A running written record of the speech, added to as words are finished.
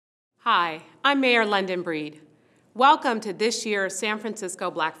Hi, I'm Mayor London Breed. Welcome to this year's San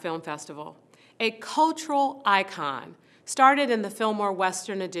Francisco Black Film Festival, a cultural icon started in the Fillmore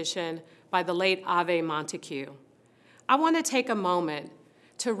Western Edition by the late Ave Montague. I want to take a moment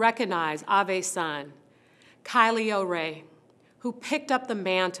to recognize Ave's son, Kylie O'Ray, who picked up the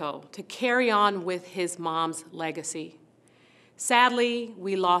mantle to carry on with his mom's legacy. Sadly,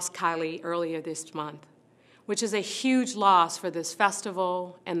 we lost Kylie earlier this month, which is a huge loss for this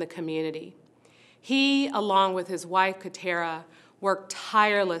festival and the community. He, along with his wife, Katera, worked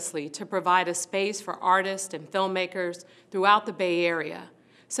tirelessly to provide a space for artists and filmmakers throughout the Bay Area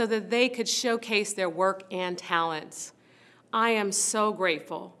so that they could showcase their work and talents. I am so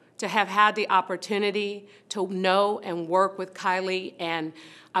grateful to have had the opportunity to know and work with Kylie, and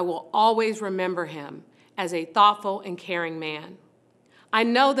I will always remember him as a thoughtful and caring man. I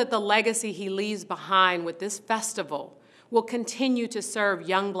know that the legacy he leaves behind with this festival will continue to serve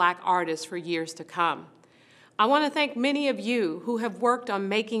young Black artists for years to come. I want to thank many of you who have worked on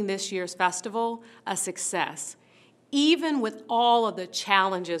making this year's festival a success, even with all of the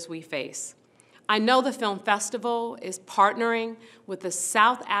challenges we face. I know the Film Festival is partnering with the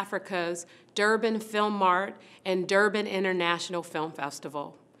South Africa's Durban Film Mart and Durban International Film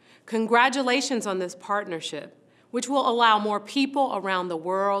Festival. Congratulations on this partnership, which will allow more people around the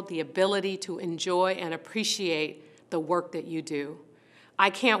world the ability to enjoy and appreciate the work that you do. I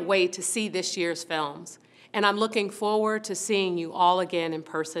can't wait to see this year's films, and I'm looking forward to seeing you all again in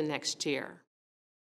person next year.